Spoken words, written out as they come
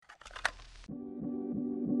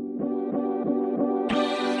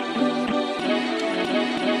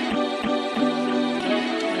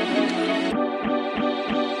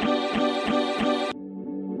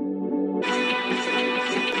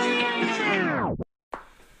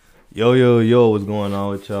Yo, yo, yo, what's going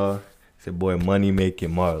on with y'all? It's your boy Money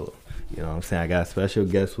Making Marlo. You know what I'm saying? I got a special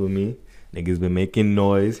guest with me. Niggas been making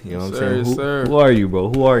noise. You know what I'm saying? Who are you,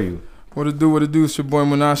 bro? Who are you? What it do? It's your boy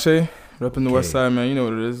Munashe. Repping the West Side, man. You know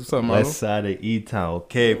what it is. What's up, Marlo? West Side of E-Town.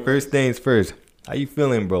 Okay, first things first. How you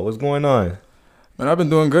feeling, bro? What's going on? Man, I've been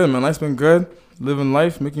doing good, man. Life's been good. Living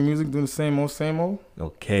life, making music, doing the same old, same old.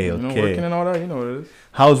 Okay, you know, working and all that. You know what it is.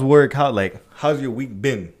 How's work? How's your week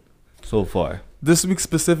been so far? This week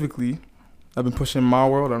specifically, I've been pushing My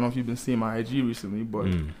World. I don't know if you've been seeing my IG recently, but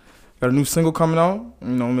got a new single coming out. You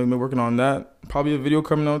know, I've been working on that. Probably a video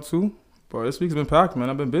coming out too. But this week's been packed, man.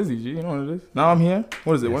 I've been busy, G. You know what it is. Now I'm here.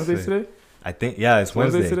 What is it, Wednesday today? I think, yeah, it's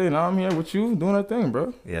Wednesday today. Now I'm here with you doing that thing,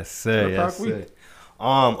 bro. Yes, sir. Yes, sir.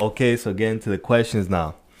 Okay, so getting to the questions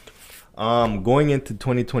now. Going into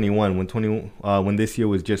 2021, when this year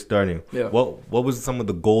was just starting, what was some of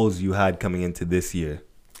the goals you had coming into this year?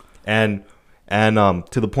 And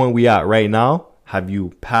to the point we at right now, have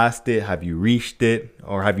you passed it? Have you reached it?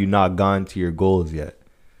 Or have you not gone to your goals yet?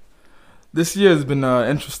 This year has been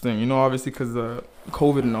interesting, you know, obviously because of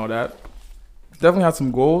COVID and all that. Definitely had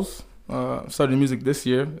some goals. Started music this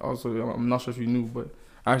year. Also, I'm not sure if you knew, but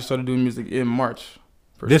I actually started doing music in March.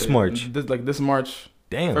 This March? This March.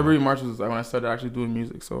 Damn. February, March was when I started actually doing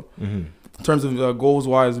music. So in terms of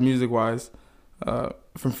goals-wise, music-wise,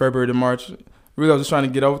 from February to March, really I was just trying to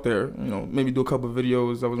get out there, you know, maybe do a couple of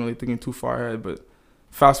videos. I wasn't really thinking too far ahead. But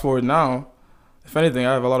fast forward now, if anything,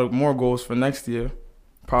 I have a lot of more goals for next year.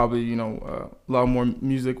 Probably, you know, a lot more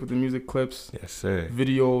music with the music clips. Yes, sir.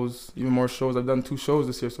 Videos, even more shows. I've done 2 shows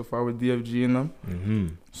this year so far with DFG in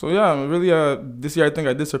them. So, yeah, really, this year I think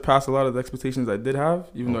I did surpass a lot of the expectations I did have,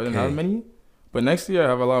 even though I didn't have many. But next year I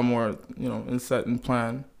have a lot more, you know, in set and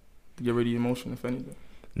plan to get ready in motion, if anything.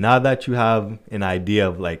 Now that you have an idea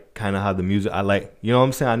of, like, kind of how the music, you know what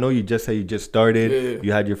I'm saying? I know you just said you just started. Yeah.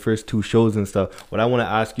 You had your first 2 shows and stuff. What I want to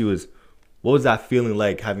ask you is, what was that feeling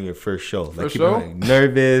like having your first show? Like, first show? Like,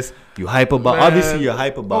 nervous? You hype about? Man. Obviously, you're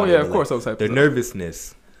hype about. Oh yeah, of course I was hyped. The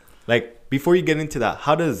nervousness. Like, before you get into that,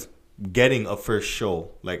 how does getting a first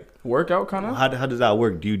show work out? Kind of. How does that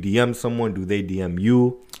work? Do you DM someone? Do they DM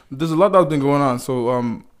you? There's a lot that's been going on. So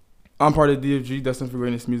I'm part of DFG, Destined for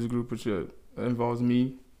Greatness music group, which involves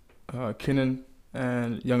me, Kinnan,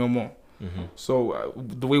 and Young Amor. So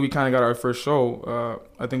the way we kind of got our first show,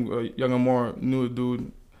 I think Young Amor knew a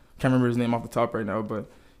dude. Can't remember his name off the top right now, but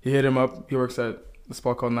he hit him up. He works at a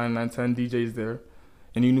spot called 9910. DJ's there,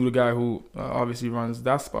 and he knew the guy who obviously runs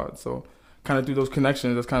that spot. So kind of through those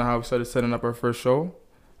connections, that's kind of how we started setting up our first show.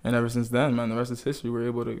 And ever since then, man, the rest is history. We're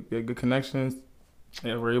able to get good connections.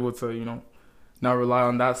 Yeah, we're able to, you know, now rely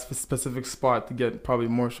on that specific spot to get probably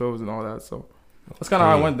more shows and all that. So that's kind of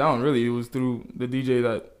how it went down, really. It was through the DJ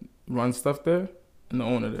that runs stuff there and the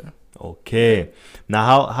owner there. Okay.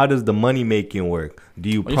 Now, how does the money making work? Do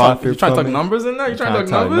you profit? You trying to talk numbers in there? You trying to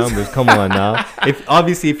talk numbers? Come on now.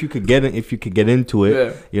 If you could get into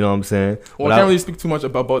it, you know what I'm saying. Well, I can't really speak too much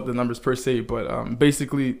about the numbers per se, but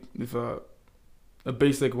basically, if a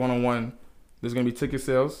basic 101, there's gonna be ticket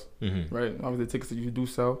sales, right? Obviously, tickets that you do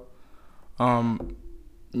sell.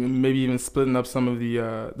 Maybe even splitting up some of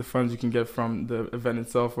the funds you can get from the event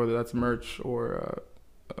itself, whether that's merch or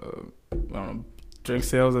I don't know, drink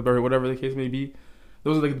sales or whatever the case may be.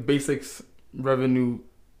 Those are like the basics revenue,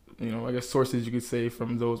 you know, I guess sources you could say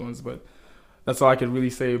from those ones. But that's all I could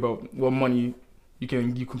really say about what money you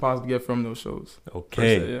can possibly get from those shows.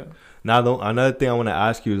 Okay. Se, yeah. Now another thing I want to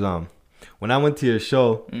ask you is when I went to your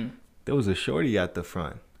show, there was a shorty at the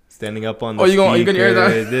front standing up on the speaker, you gonna hear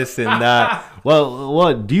that? this and that. Well,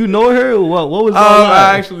 what do you know her? What was going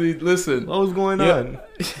on? Actually, listen. What was going on?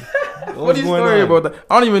 What is the story about that?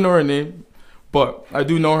 I don't even know her name. But I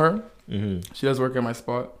do know her. She does work at my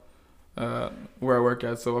spot where I work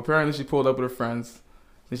at. So apparently she pulled up with her friends.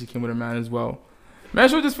 Then she came with her man as well. Man,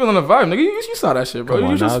 she was just feeling the vibe. Nigga, you saw that shit, bro. You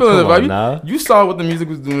were just feeling the vibe. You saw what the music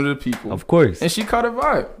was doing to the people. Of course. And she caught a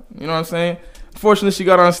vibe. You know what I'm saying? Fortunately, she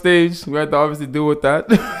got on stage. We had to obviously deal with that.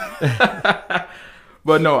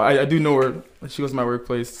 But no, I do know her. She goes to my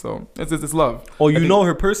workplace. So it's love. Oh, you know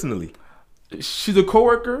her personally? She's a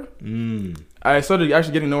coworker. I started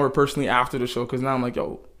actually getting to know her personally after the show because now I'm like,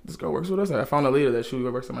 yo, this girl works with us. And I found out later that she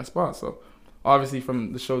works at my spot. So obviously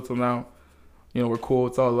from the show till now, you know, we're cool.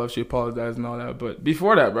 It's all love. She apologized and all that. But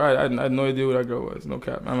before that, bro, I had no idea who that girl was. No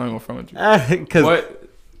cap. I'm not going to front with you. But,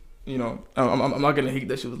 you know, I'm not going to hate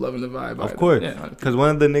that she was loving the vibe. Of course. Because one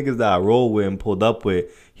of the niggas that I rolled with and pulled up with,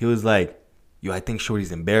 he was like, yo, I think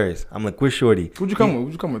Shorty's embarrassed. I'm like, where's Shorty? Who'd you come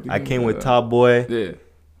with? I came with Top Boy. Yeah.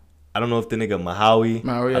 I don't know if the nigga Mahawi.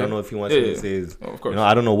 Yeah. I don't know if he wants to say his. Oh, of course. You know,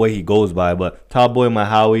 I don't know what he goes by, but Top Boy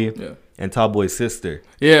Mahawi. Yeah. and Tall Boy's sister.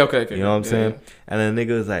 Yeah, okay. You know what I'm saying? Yeah. And then the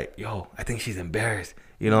nigga was like, yo, I think she's embarrassed.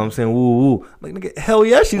 You know what I'm saying? Woo, woo. I'm like, nigga, hell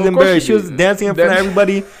yeah, she's embarrassed. She was dancing in front of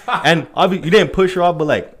everybody. And obviously, you didn't push her off, but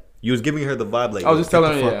like, you was giving her the vibe. Like, I was just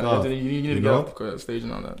telling her, you need to get off the stage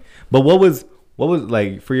and all that. But what was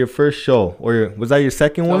like for your first show, or was that your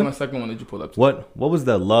second one? That was my second one that you pulled up to. What was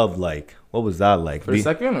the love like? What was that like? For the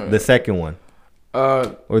second? Or? The second one.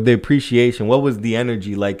 Or the appreciation. What was the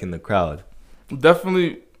energy like in the crowd?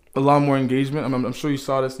 Definitely a lot more engagement. I'm sure you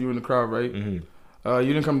saw this. You were in the crowd, right? Mm-hmm.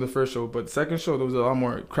 You didn't come to the first show, but the second show, there was a lot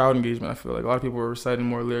more crowd engagement, I feel like. A lot of people were reciting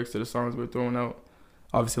more lyrics to the songs we were throwing out.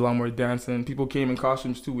 Obviously, a lot more dancing. People came in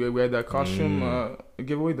costumes, too. We had that costume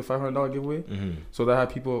giveaway, the $500 giveaway. Mm-hmm. So that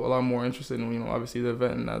had people a lot more interested in, obviously the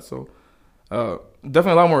event and that. So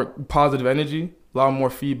definitely a lot more positive energy, a lot more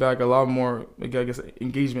feedback, a lot more, I guess,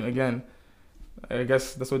 engagement again. I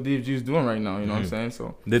guess that's what DFG is doing right now, you know what I'm saying?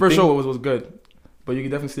 So the first show was good. But you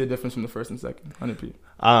can definitely see a difference from the first and second,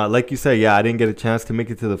 100%. Like you said, yeah, I didn't get a chance to make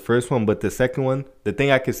it to the first one, but the second one, the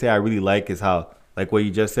thing I could say I really like is how, like what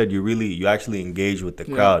you just said, you actually engage with the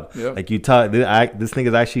crowd. Yeah. Like you talk, this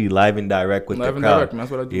nigga's actually live and direct with the crowd. Direct, man.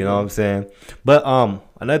 That's what I do. You know what I'm saying? But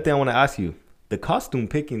another thing I want to ask you, the costume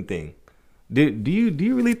picking thing. Do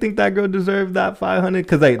you really think that girl deserved that 500?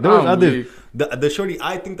 Because like there was others. The shorty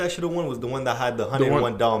I think that should have won was the one that had the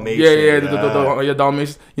 101 Dalmatians. Yeah,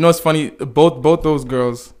 Dalmatians. You know what's funny? Both those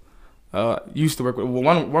girls used to work with.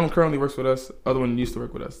 One currently works with us. Other one used to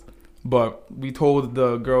work with us. But we told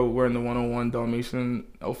the girl wearing the 101 Dalmatian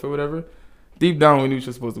outfit, whatever. Deep down, we knew she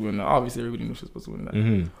was supposed to win that. Obviously, everybody knew she was supposed to win that.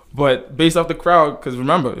 Mm-hmm. But based off the crowd, because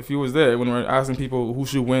remember, if you was there when we were asking people who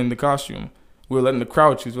should win the costume, we were letting the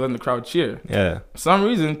crowd choose. We were letting the crowd cheer. Yeah. For some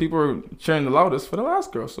reason, people were cheering the loudest for the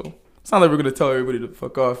last girl. So it's not like we're going to tell everybody to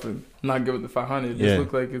fuck off and not give it the 500. It just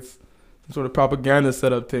looked like it's some sort of propaganda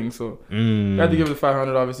setup thing. So we had to give it the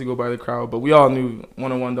 500, obviously go by the crowd. But we all knew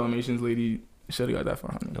 101 Dalmatians lady should have got that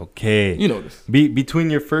 500. Okay. You know this. Between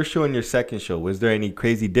your first show and your second show, was there any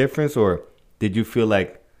crazy difference, or did you feel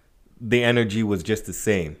like the energy was just the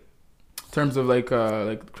same? In terms of like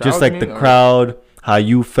crowd, just like the crowd, how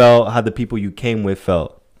you felt, how the people you came with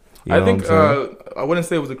felt. I think I wouldn't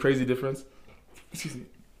say it was a crazy difference. Excuse me.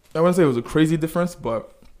 I wouldn't say it was a crazy difference,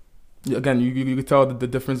 but again, you could tell the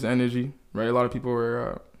difference in energy, right? A lot of people were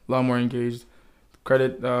a lot more engaged.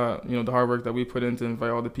 Credit, the hard work that we put in to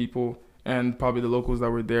invite all the people and probably the locals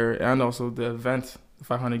that were there, and also the event, the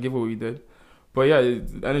 500 giveaway we did. But yeah,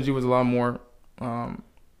 the energy was a lot more. I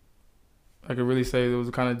could really say it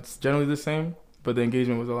was kind of generally the same, but the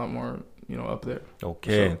engagement was a lot more, up there.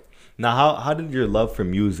 Okay. So, now, how did your love for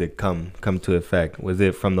music come to effect? Was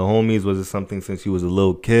it from the homies? Was it something since you was a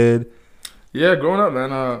little kid? Yeah, growing up,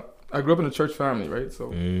 man. I grew up in a church family, right? So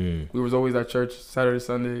we was always at church Saturday,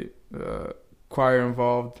 Sunday, choir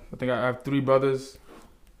involved. I think I have 3 brothers,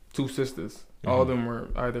 2 sisters. All of them were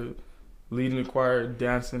either leading the choir,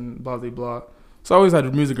 dancing, blah, blah, blah. So I always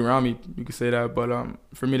had music around me, you could say that. But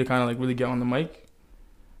for me to kind of like really get on the mic,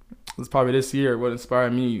 it was probably this year what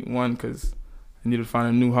inspired me. 1, because I needed to find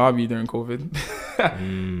a new hobby during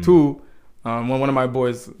COVID. 2, one of my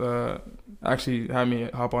boys actually had me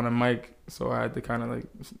hop on a mic, so I had to kind of like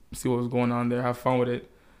see what was going on there, have fun with it.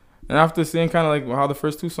 And after seeing kind of like how the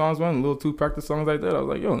first 2 songs went, little 2 practice songs like that, I was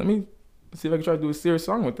like, yo, let me see if I can try to do a serious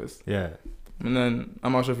song with this. Yeah. And then,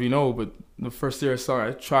 I'm not sure if you know, but the first serious song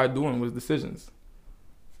I tried doing was Decisions.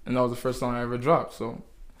 And that was the first song I ever dropped, so.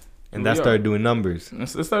 And that started doing numbers. It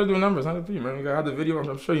started doing numbers, 100%, man. I had the video,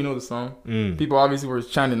 I'm sure you know the song. People obviously were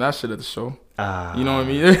chanting that shit at the show. You know what I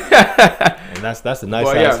mean? And that's a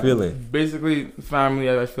nice feeling. Basically, family,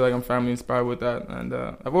 I feel like I'm family inspired with that. And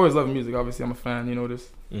I've always loved music. Obviously, I'm a fan, you know this.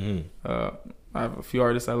 I have a few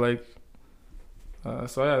artists I like.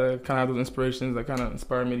 So yeah, I kind of have those inspirations that kind of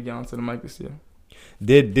inspired me to get onto the mic this year.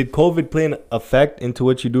 Did COVID play an effect into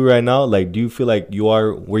what you do right now? Like, do you feel like you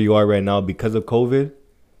are where you are right now because of COVID?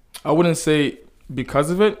 I wouldn't say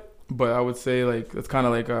because of it, but I would say like it's kind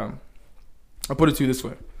of like I'll put it to you this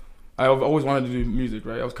way. I've always wanted to do music,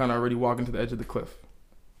 right? I was kind of already walking to the edge of the cliff.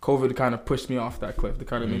 COVID kind of pushed me off that cliff to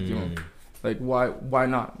kind of make like why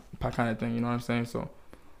not kind of thing, you know what I'm saying? So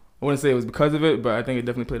I wouldn't say it was because of it, but I think it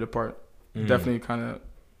definitely played a part. Definitely kind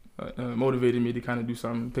of motivated me to kind of do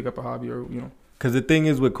something, pick up a hobby, or Because the thing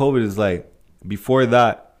is with COVID is like before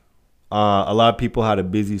that, a lot of people had a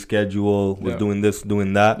busy schedule, was doing this,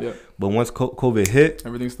 doing that. Yeah. But once COVID hit,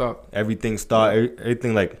 everything stopped.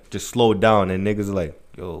 Everything like just slowed down, and niggas are like,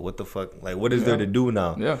 yo, what the fuck? Like, what is there to do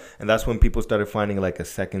now? Yeah. And that's when people started finding like a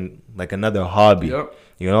second, like another hobby. Yep.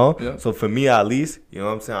 You know? Yep. So for me, at least, you know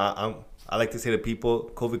what I'm saying? I like to say to people,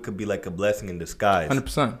 COVID could be like a blessing in disguise.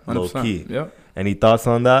 100%. Low key. Yeah. Any thoughts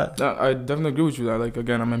on that? I definitely agree with you. That like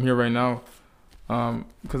again, I'm here right now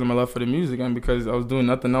because of my love for the music and because I was doing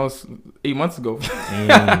nothing else 8 months ago.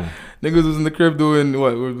 Niggas was in the crib doing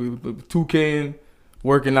what 2K,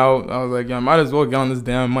 working out. I was like, yeah, I might as well get on this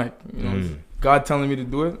damn mic. You know, God telling me to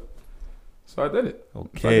do it, so I did it.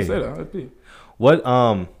 Okay. So I can say that. I'd be. What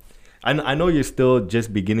I know you're still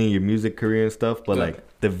just beginning your music career and stuff, but like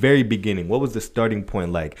the very beginning, what was the starting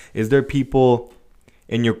point like? Is there people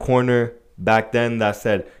in your corner back then that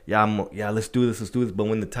said, let's do this, but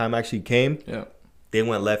when the time actually came, they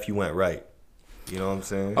went left, you went right. You know what I'm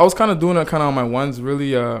saying? I was kind of doing it kind of on my ones,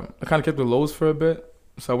 really. I kind of kept the lows for a bit,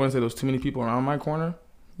 so I wouldn't say there was too many people around my corner.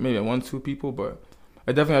 Maybe 1-2 people, but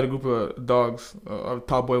I definitely had a group of dogs.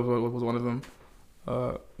 Top Boy was one of them.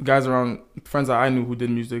 Guys around, friends that I knew who did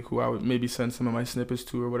music, who I would maybe send some of my snippets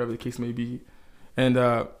to or whatever the case may be. And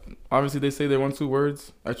obviously they say their 1-2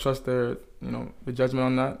 words. I trust their, the judgment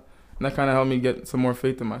on that. And that kind of helped me get some more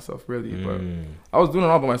faith in myself, really. But I was doing it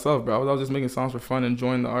all by myself, bro. I was just making songs for fun,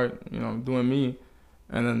 enjoying the art, doing me.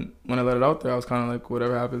 And then when I let it out there, I was kind of like,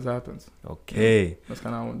 whatever happens, happens. Okay. That's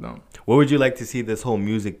kind of how it went down. What would you like to see this whole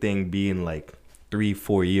music thing be in like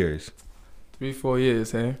 3-4 years? 3-4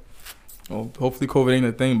 years, hey? Well, hopefully COVID ain't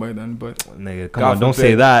a thing by then, but... Nigga, come on, don't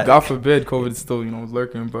say that. God forbid COVID is still,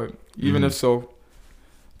 lurking. But even if so,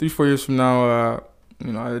 3-4 years from now,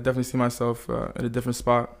 I definitely see myself at a different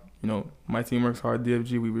spot. My team works hard.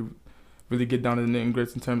 DFG, we really get down to the knit and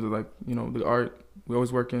grits in terms of like, the art. We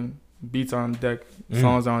always working, beats on deck,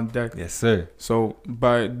 songs on deck. Yes, sir. So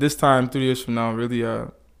by this time, 3 years from now, really, I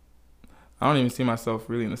don't even see myself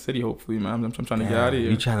really in the city. Hopefully, man. I'm trying to get out of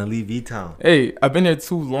here. You trying to leave E-Town? Hey, I've been here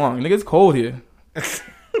too long. Nigga, it's cold here.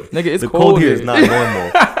 Nigga, it's the cold here. Is not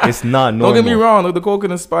normal. It's not normal. Don't get me wrong. Look, the cold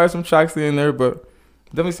can inspire some tracks in there, but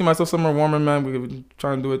definitely see myself somewhere warmer, man. We're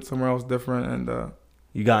trying to do it somewhere else different, and.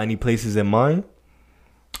 You got any places in mind?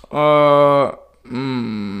 That's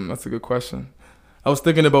a good question. I was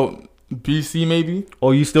thinking about BC maybe.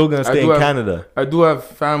 Oh, you still gonna stay in Canada? I do have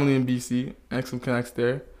family in BC and some connects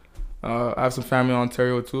there. I have some family in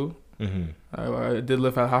Ontario too. I did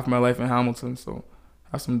live half my life in Hamilton, so I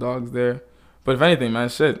have some dogs there. But if anything, man,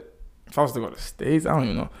 shit. If I was to go to the States, I don't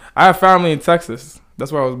even know. I have family in Texas.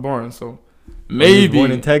 That's where I was born, so maybe. You were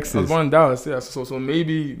born in Texas. I was born in Dallas, yeah. So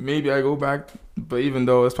maybe I go back. But even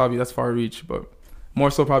though that's far reach, but more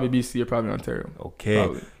so probably BC or probably Ontario. Okay.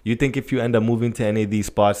 Probably. You think if you end up moving to any of these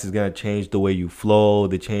spots, it's gonna change the way you flow,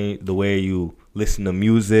 the way you listen to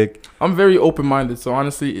music? I'm very open-minded, so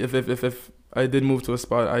honestly, if I did move to a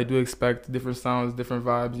spot, I do expect different sounds, different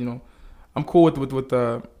vibes. I'm cool with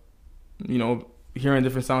the, hearing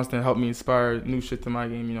different sounds to help me inspire new shit to my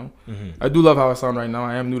game. I do love how I sound right now.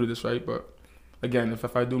 I am new to this, right? But again,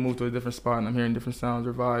 if I do move to a different spot and I'm hearing different sounds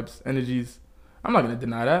or vibes, energies, I'm not going to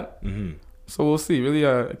deny that. So we'll see. Really,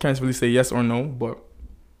 I can't really say yes or no, but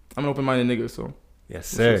I'm an open-minded nigga, so. Yes,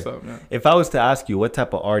 sir. What's up, man? If I was to ask you what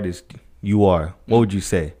type of artist you are, what would you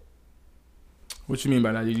say? What you mean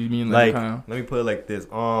by that? You mean like kinda... Let me put it like this.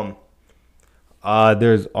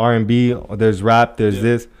 There's R&B, there's rap, there's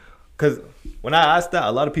this. Because when I ask that,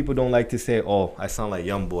 a lot of people don't like to say, "Oh, I sound like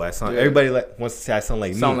Youngboy." Everybody wants to say I sound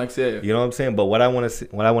like me. You know what I'm saying? But what I want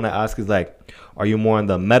to ask is like, are you more on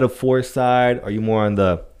the metaphor side? Are you more on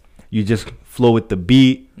the you just flow with the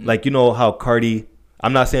beat? Like how Cardi.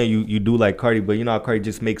 I'm not saying you do like Cardi, but how Cardi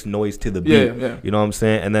just makes noise to the beat. Yeah. You know what I'm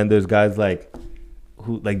saying? And then there's guys like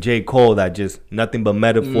J. Cole that just nothing but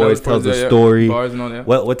metaphors tells a story. Bars and all that.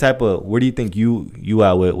 What type of where do you think you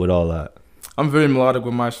at with all that? I'm very melodic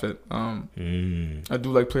with my shit. I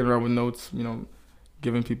do like playing around with notes,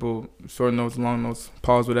 giving people short notes, long notes.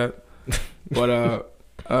 Pause with that. But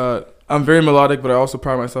I'm very melodic, but I also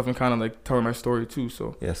pride myself in kind of like telling my story too.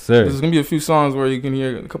 So yes, sir. There's gonna be a few songs where you can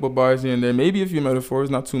hear a couple bars here and there, maybe a few metaphors,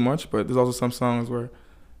 not too much. But there's also some songs where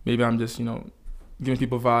maybe I'm just giving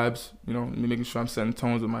people vibes, making sure I'm setting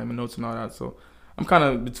tones with my notes and all that. So I'm kind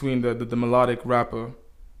of between the melodic rapper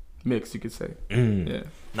mix, you could say. Yeah.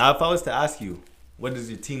 Now, if I was to ask you, what does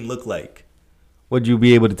your team look like? Would you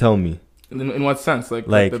be able to tell me? In what sense? Like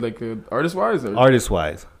artist-wise?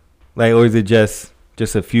 Artist-wise. Or is it just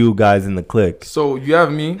a few guys in the clique? So you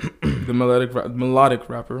have me, the melodic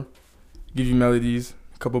rapper, give you melodies,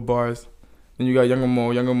 a couple bars. Then you got Younger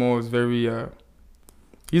Mo. Younger Mo is very,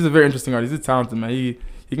 he's a very interesting artist. He's talented, man. He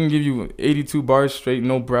can give you 82 bars straight,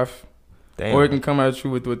 no breath. Damn. Or he can come at you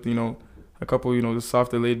with a couple, the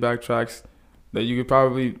softer, laid-back tracks that you could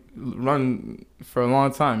probably run for a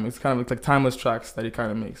long time. It's kind of like timeless tracks that he kind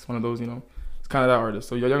of makes. One of those, it's kind of that artist.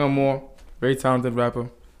 So Younger Mo, very talented rapper.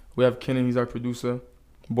 We have Kenan, he's our producer.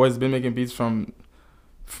 Boy's been making beats from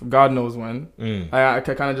God knows when. I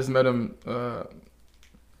kind of just met him.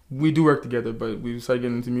 We do work together, but we started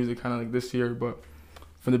getting into music kind of like this year. But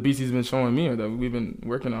from the beats he's been showing me or that we've been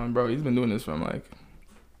working on, bro, he's been doing this from like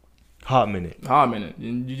hot minute.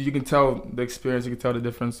 And you can tell the experience, you can tell the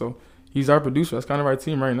difference. So he's our producer. That's kind of our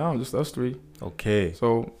team right now, just us three. Okay.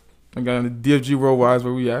 So again, the DFG Worldwide is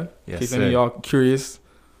where we at. Yes, in case sir. any of y'all curious.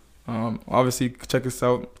 Obviously, check us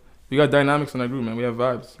out. We got dynamics in that group, man. We have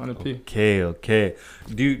vibes on the P. Okay.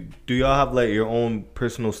 Do y'all have like your own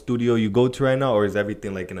personal studio you go to right now, or is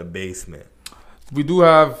everything like in a basement? We do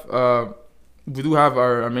have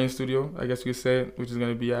our main studio, I guess you could say, which is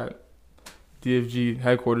gonna be at DFG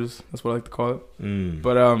headquarters. That's what I like to call it.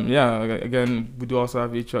 But again, we do also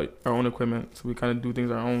have our own equipment, so we kind of do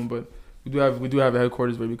things our own. But we do have a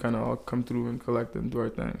headquarters where we kind of all come through and collect and do our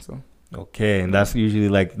thing. So. Okay, and that's usually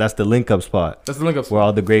like that's the link up spot. That's the link up spot where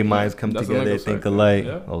all the great minds come together, think alike.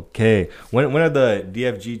 Yeah. Okay, when are the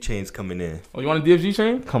DFG chains coming in? Oh, you want a DFG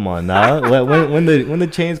chain? Come on now. when the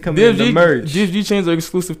chains come in, the merch. DFG chains are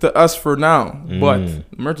exclusive to us for now, but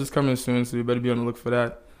merch is coming soon, so you better be on the look for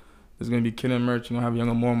that. There's gonna be Kenan merch. You're gonna have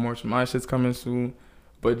Younger More merch. My shit's coming soon,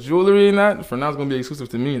 but jewelry and that for now is gonna be exclusive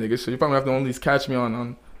to me, nigga. So you probably have to only catch me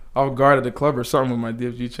on off guard at the club or something with my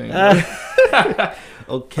DFG chain.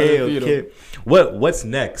 Okay. What's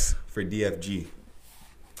next for DFG?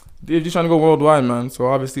 DFG trying to go worldwide, man. So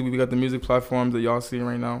obviously we got the music platforms that y'all seeing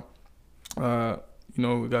right now.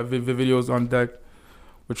 We got videos on deck.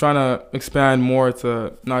 We're trying to expand more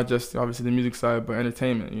to not just obviously the music side, but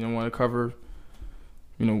entertainment. Want to cover.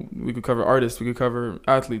 We could cover artists. We could cover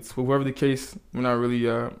athletes. Whoever the case, we're not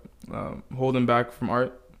really holding back from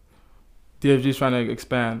art. DFG is trying to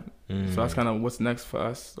expand. So that's kind of what's next for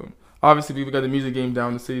us. So obviously, we got the music game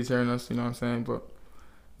down. The city's hearing us, you know what I'm saying? But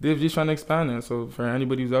DFG's trying to expand it. So for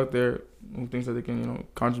anybody who's out there who thinks that they can,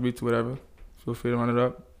 contribute to whatever, feel free to run it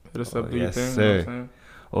up. Hit us up, do your thing. Sir. You know what I'm saying?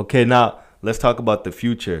 Okay, now let's talk about the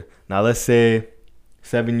future. Now let's say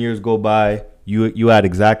 7 years go by. You at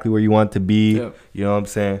exactly where you want to be. Yep. You know what I'm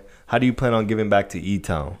saying? How do you plan on giving back to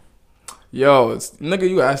E-Town? Yo, nigga,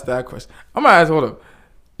 you asked that question. I'm going to ask, hold up.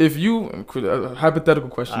 If you, hypothetical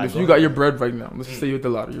question, if you got your bread right now, let's just say you hit the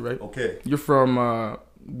lottery, right? Okay. You're from,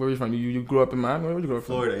 where are you from? You grew up in Miami? Where did you grow up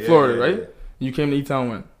from? Florida, Florida, right? Yeah. You came to E-Town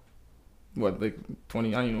when? What, like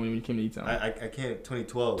 20, I don't even know when you came to E-Town. I came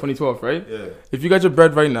 2012. 2012, right? Yeah. If you got your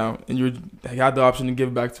bread right now and you had the option to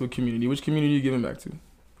give back to a community, which community are you giving back to?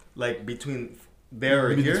 Like between there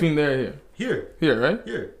or here? Between there and here. Here, right?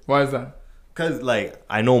 Here. Why is that? Because, like,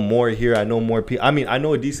 I know more here. I know more people. I mean, I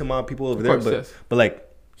know a decent amount of people over there, but like,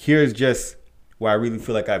 here's just where I really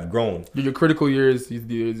feel like I've grown. Your critical years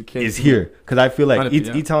is here. Because I feel like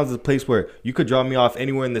E-Town is a place where you could drop me off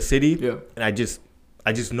anywhere in the city, and I just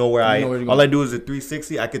know where all I do is a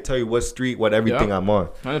 360. I could tell you what street, what everything I'm on.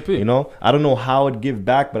 I don't know how I'd give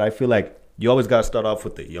back, but I feel like you always got to start off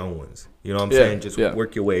with the young ones. You know what I'm saying? Just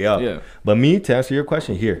work your way up. Yeah. But me, to answer your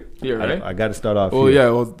question, here, right? I got to start off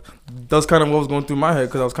here. Well, that's kind of what was going through my head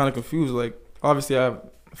because I was kind of confused. Like, obviously, I have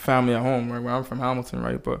family at home, right, where I'm from Hamilton,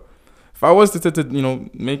 right? But if I was to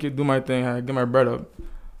make it, do my thing, get my bread up,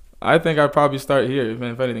 I think I'd probably start here, if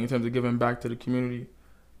anything, in terms of giving back to the community.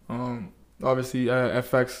 Obviously,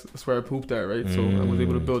 FX, that's where I pooped at, right? So I was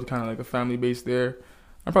able to build kind of like a family base there.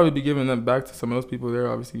 I'd probably be giving that back to some of those people there,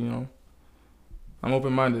 obviously, I'm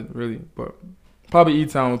open-minded, really, but probably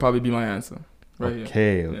E-Town would probably be my answer. Right?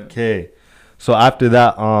 Okay. So after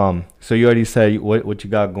that, so you already said what you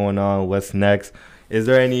got going on. What's next? Is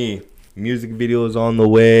there any music videos on the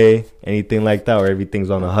way? Anything like that, or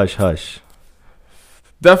everything's on a hush hush?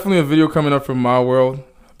 Definitely a video coming up from my world,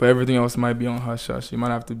 but everything else might be on hush hush. You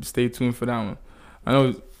might have to stay tuned for that one.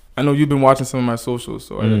 I know you've been watching some of my socials,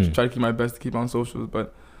 so I try to keep my best to keep on socials,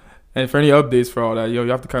 but. And for any updates for all that, you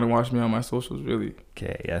have to kind of watch me on my socials, really.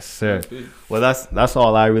 Okay, yes, sir. Well, that's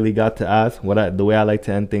all I really got to ask. The way I like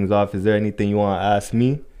to end things off, is there anything you want to ask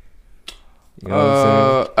me? You know what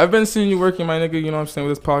I'm saying? I've been seeing you working, my nigga, you know what I'm saying,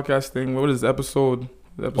 with this podcast thing. What is episode?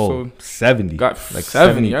 70. Got like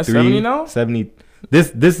 70. You're 70 now? 70.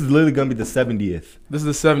 This is literally going to be the 70th. This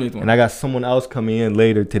is the 70th one. And I got someone else coming in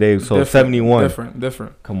later today, so 71.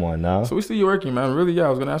 Different. Come on now. So we see you working, man. Really, I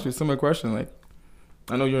was going to ask you a similar question, like,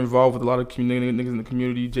 I know you're involved with a lot of niggas in the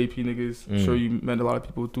community, JP niggas. I'm sure you met a lot of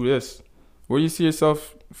people through this. Where do you see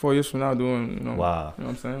yourself 4 years from now doing, Wow. You know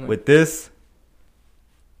what I'm saying? Like, with this,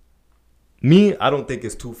 I don't think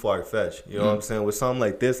it's too far-fetched. You know what I'm saying? With something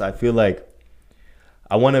like this, I feel like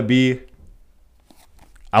I want to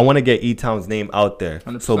get E-Town's name out there.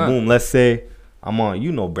 100%. So, boom, let's say I'm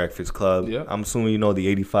on, Breakfast Club. Yeah. I'm assuming you know the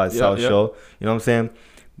 85 South show. You know what I'm saying?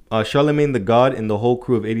 Charlemagne the God and the whole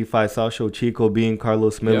crew of 85 South Show, Chico Bean,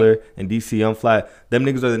 Carlos Miller, and DC Young Fly. Them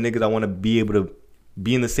niggas are the niggas I want to be able to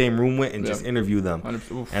be in the same room with and just interview them.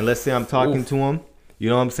 And let's say I'm talking to them. You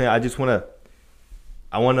know what I'm saying? I just want to.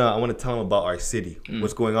 I wanna tell them about our city,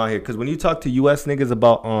 what's going on here. Because when you talk to U.S. niggas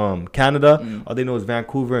about Canada, all they know is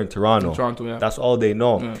Vancouver and Toronto. That's all they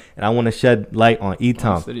know. And I want to shed light on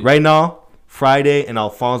E-Town. Right now, Friday and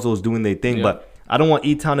Alfonso's doing their thing, but I don't want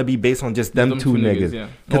E-Town to be based on just them two niggas.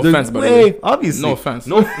 No offense, by the way. Obviously. No offense.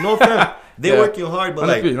 No offense. They working hard, but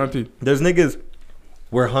like, there's niggas,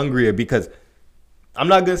 we're hungrier because I'm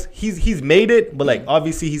not gonna. He's made it, but like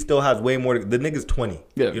obviously he still has way more. The nigga's 20.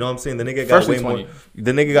 You know what I'm saying? The nigga got way 20. More.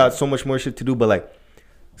 The nigga got so much more shit to do. But like,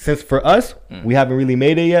 since for us, we haven't really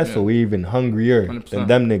made it yet, so we're even hungrier 100%. Than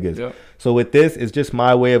them niggas. So with this, it's just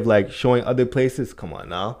my way of like showing other places. Come on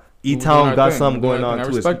now, E-Town got something going on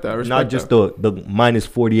too. It's not just the minus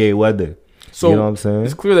 48 weather. So you know what I'm saying?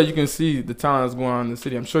 It's clear that you can see the talent that's going on in the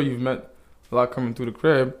city. I'm sure you've met a lot coming through the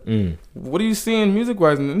crib. What are you seeing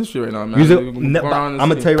music-wise in the industry right now, man? I'm going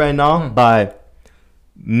to tell you right now, by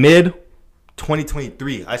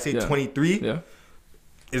mid-2023, I say 23,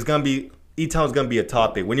 it's going to be, E-Town's going to be a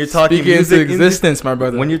topic. When you're talking music into existence, my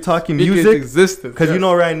brother. When you're talking music, because you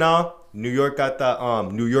know right now, New York got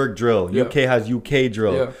that New York drill. UK has UK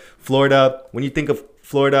drill. Florida, when you think of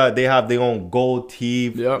Florida, they have their own gold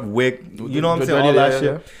teeth, wick. You know what I'm saying? All that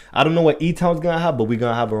shit. I don't know what E-Town's gonna have, but we're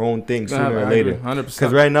gonna have our own thing sooner or later. 100%.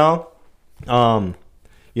 Because right now,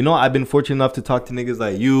 you know, I've been fortunate enough to talk to niggas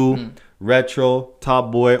like you, Retro,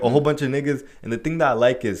 Top Boy, a whole bunch of niggas. And the thing that I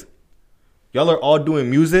like is, y'all are all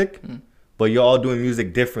doing music, but you're all doing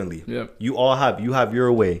music differently. You have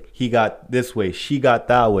your way. He got this way. She got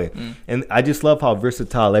that way. And I just love how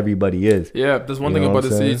versatile everybody is. There's one thing about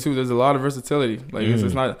the city too. There's a lot of versatility. Like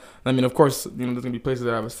it's not. I mean, of course, you know, there's gonna be places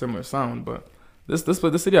that have a similar sound, but this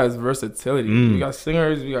city has versatility. We got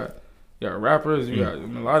singers. We got rappers. We got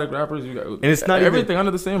melodic rappers. We got and it's not everything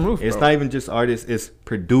under the same roof. It's not even just artists. It's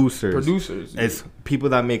producers. It's people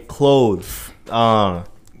that make clothes.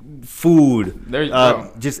 Food,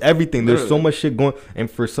 just everything. There's so much shit going,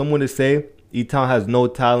 and for someone to say E-Town has no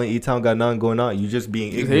talent, E-Town got nothing going on, you just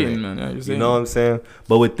being ignorant. Hating, man. You know what I'm saying?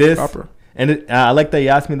 But with this, and I like that you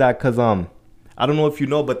asked me that because I don't know if you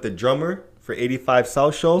know, but the drummer for 85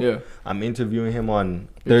 South Show, I'm interviewing him on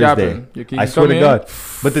Thursday. I swear to God.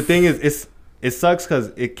 But the thing is, it sucks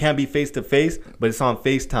because it can't be face to face, but it's on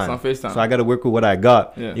FaceTime. So I got to work with what I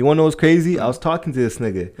got. You want to know what's crazy? I was talking to this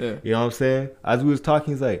nigga. You know what I'm saying? As we was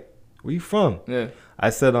talking, he's like, "Where you from?"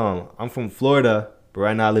 I said, "I'm from Florida, but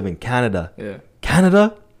right now I live in Canada."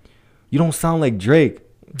 Canada? You don't sound like Drake.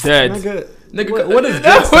 Dead. Nigga, what is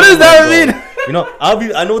Drake? What does that mean? You know,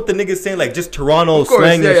 I know what the nigga's saying, like just Toronto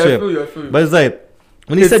slang and shit. I feel you. But it's like,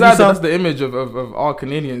 when he said you sound, that's the image of all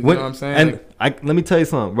Canadians. You know what I'm saying? And let me tell you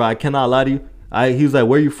something, bro. I cannot lie to you. He was like,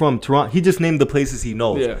 "Where you from?" Toronto. He just named the places he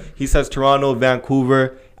knows. He says Toronto,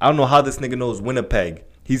 Vancouver. I don't know how this nigga knows Winnipeg.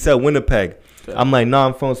 He said Winnipeg. I'm like, "Nah,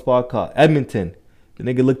 I'm from a spot called Edmonton." The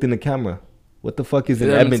nigga looked in the camera. What the fuck is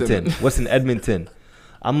in Edmonton? What's in Edmonton?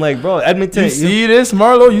 I'm like, bro, Edmonton. You see this,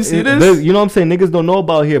 Marlo? You see this? You know what I'm saying? Niggas don't know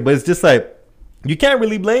about here, but it's just like, you can't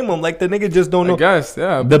really blame them. Like, the nigga just don't know. I guess,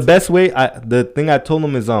 yeah. The best way, the thing I told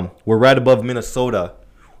him is, we're right above Minnesota.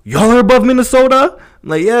 Y'all are above Minnesota? I'm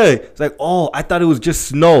like, yeah. It's like, oh, I thought it was just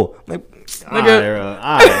snow. I'm like,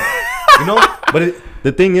 nigga. You know? But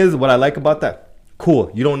the thing is, what I like about that,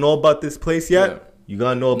 cool. You don't know about this place yet. You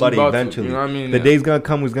gonna know about it eventually. You know what I mean? The day's gonna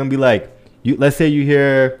come. It's gonna be like, let's say you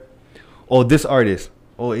hear, oh, this artist.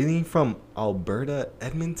 Oh, isn't he from Alberta,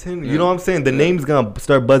 Edmonton? You know what I'm saying? The name's gonna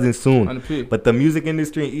start buzzing soon. But the music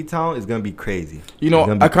industry in E-Town is gonna be crazy. You know,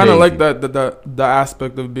 I kind of like that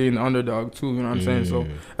aspect of being the underdog too. You know what I'm saying? So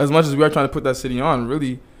as much as we are trying to put that city on,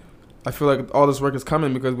 really, I feel like all this work is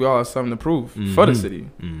coming because we all have something to prove for the city.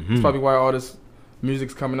 It's probably why all this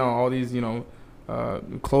music's coming out, all these, you know,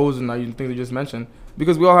 clothes and things you just mentioned,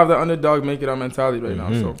 because we all have that underdog make it our mentality right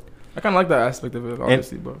now. So I kind of like that aspect of it,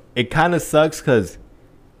 obviously. But it kind of sucks because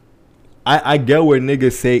I get where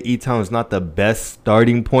niggas say E-Town is not the best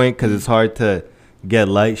starting point because it's hard to get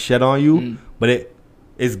light shed on you. But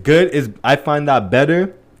it's good. I find that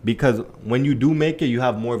better because when you do make it, you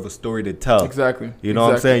have more of a story to tell. Exactly. You know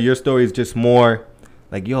what I'm saying? Your story is just more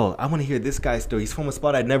like, yo, I want to hear this guy's story. He's from a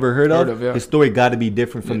spot I'd never heard of. His story got to be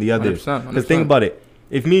different from the others. 100%. Because think about it.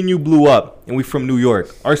 If me and you blew up and we from New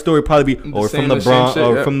York, our story would probably be, or from the Bronx,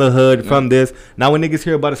 or from the hood, from this. Now when niggas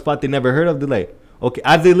hear about a spot they never heard of, they're like, Okay,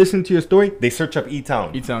 as they listen to your story, they search up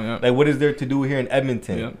E-Town. E-Town, yeah. Like, what is there to do here in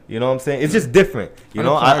Edmonton? Yeah. You know what I'm saying? It's just different. You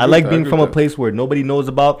know, I like being from a place where nobody knows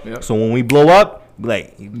about. Yeah. So when we blow up,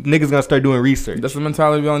 like, niggas gonna start doing research. That's the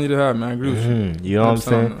mentality we all need to have, man. I agree with you. You know what I'm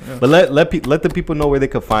saying? Yeah. But let the people know where they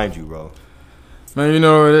can find you, bro. Man, you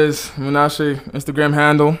know what it is. Munashe Instagram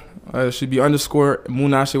handle should be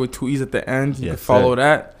 _Munashe with 2 E's at the end. You can follow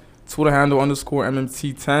that. Twitter handle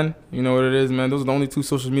 _MMT10. You know what it is, man. Those are the only 2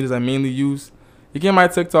 social medias I mainly use. You get my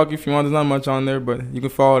TikTok if you want. There's not much on there, but you can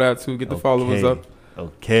follow that too. Get the followers up.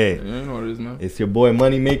 Okay. Yeah, you know what it is, man. It's your boy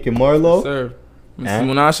Money Making Marlo. Yes, sir. Mr.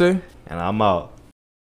 Munashe. And I'm out.